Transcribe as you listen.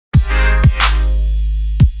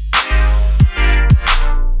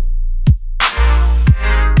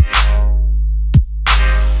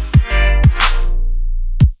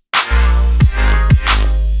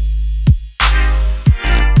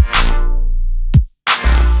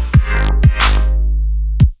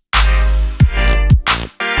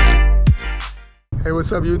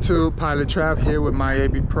what's up YouTube? Pilot Trap here with my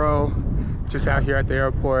AB Pro. Just out here at the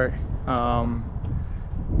airport. About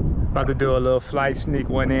to do a little flight sneak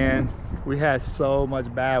one in. We had so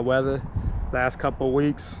much bad weather last couple of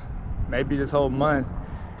weeks, maybe this whole month,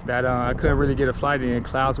 that I couldn't really get a flight in.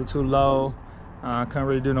 Clouds were too low. Couldn't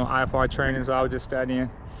really do no IFR training, so I was just studying.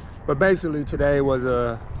 But basically today was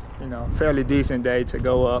a fairly decent day to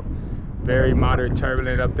go up. Very moderate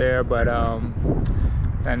turbulent up there, but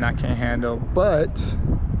and I can't handle. But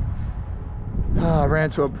I ran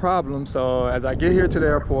into a problem. So as I get here to the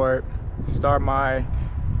airport, start my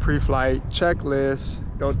pre-flight checklist,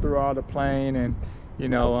 go through all the plane, and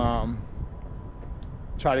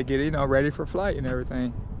try to get ready for flight and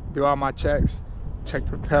everything. Do all my checks, check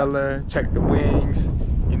propeller, check the wings,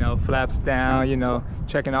 flaps down,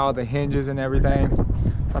 checking all the hinges and everything.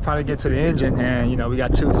 So I finally get to the engine, and we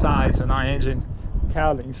got two sides on our engine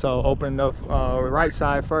cowling. So open the right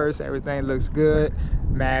side first, everything looks good.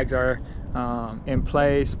 Mags are in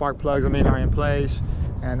place, spark plugs are in place,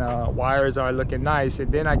 and wires are looking nice. And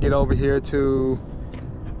then I get over here to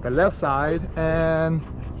the left side, and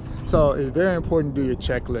so it's very important to do your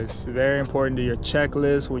checklist. Very important to do your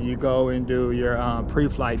checklist when you go and do your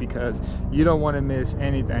pre-flight, because you don't want to miss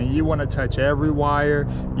anything. You want to touch every wire.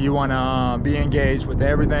 You want to be engaged with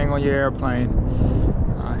everything on your airplane.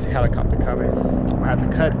 I see helicopter coming. I'm gonna have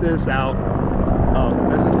to cut this out. Oh,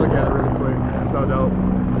 let's just look at it really quick. So dope.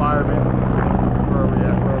 Firemen. Where are we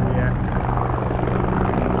at? Where are we at?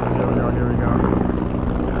 Okay, here we go. Here we go.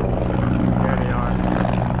 There they are.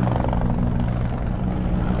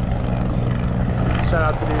 Shout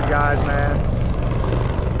out to these guys, man.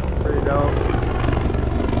 Pretty dope.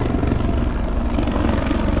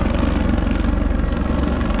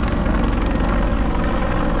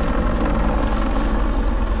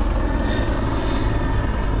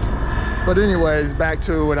 But anyways, back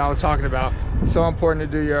to what I was talking about. So important to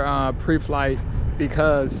do your pre-flight,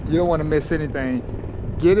 because you don't want to miss anything.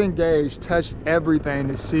 Get engaged, touch everything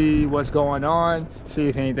to see what's going on, see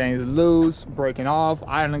if anything's loose, breaking off.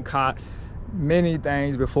 I done caught many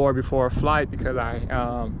things before a flight because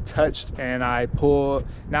I touched and I pulled,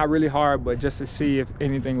 not really hard, but just to see if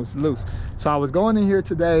anything was loose. So I was going in here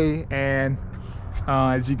today, and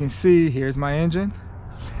as you can see, here's my engine.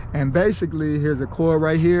 And basically, here's a cord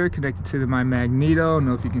right here connected to my magneto. I don't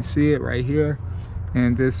know if you can see it right here.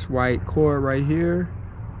 And this white cord right here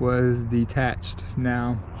was detached.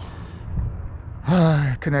 Now,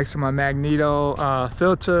 connects to my magneto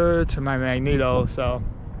filter to my magneto. So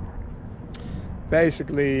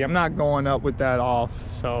basically, I'm not going up with that off.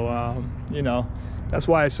 So, that's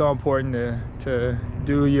why it's so important to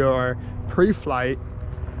do your pre-flight,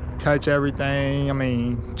 touch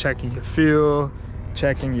everything. Checking your fuel,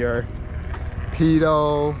 checking your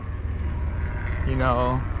pitot,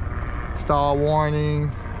 stall warning.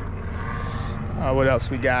 What else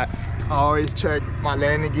we got? I always check my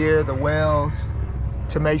landing gear, the wells,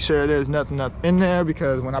 to make sure there's nothing up in there,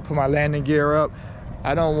 because when I put my landing gear up,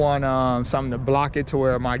 I don't want something to block it to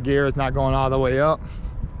where my gear is not going all the way up.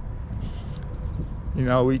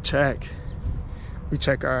 We check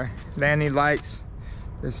our landing lights.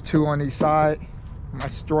 There's two on each side. My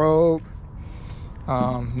strobe,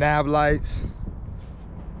 nav lights,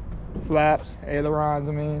 flaps,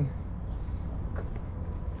 ailerons,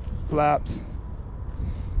 flaps,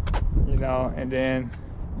 and then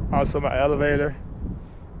also my elevator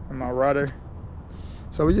and my rudder.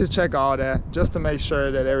 So we just check all that just to make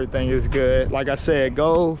sure that everything is good. Like I said,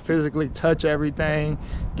 go physically touch everything,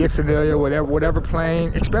 get familiar with whatever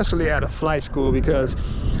plane, especially at a flight school, because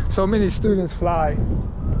so many students fly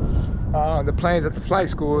the planes at the flight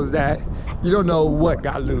schools that you don't know what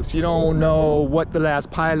got loose. You don't know what the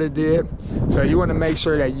last pilot did. So you want to make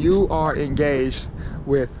sure that you are engaged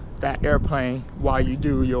with that airplane while you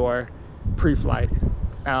do your pre-flight.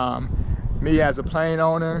 Me as a plane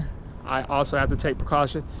owner, I also have to take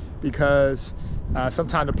precaution, because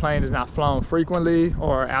sometimes the plane is not flown frequently,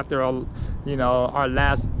 or after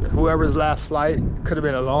whoever's last flight could have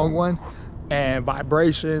been a long one, and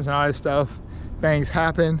vibrations and all this stuff, things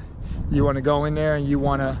happen. You want to go in there and you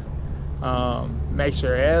want to make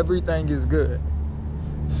sure everything is good.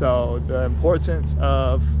 So the importance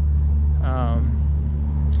of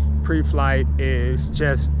pre-flight is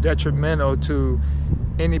just detrimental to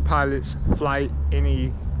any pilot's flight,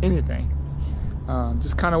 anything.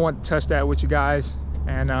 Just kind of want to touch that with you guys,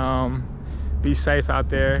 and be safe out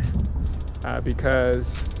there,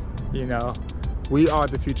 because we are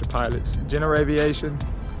the future pilots. General Aviation,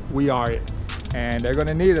 we are it. And they're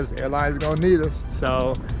gonna need us. Airlines gonna need us.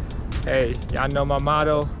 So, hey, y'all know my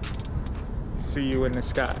motto. See you in the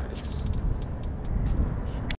sky.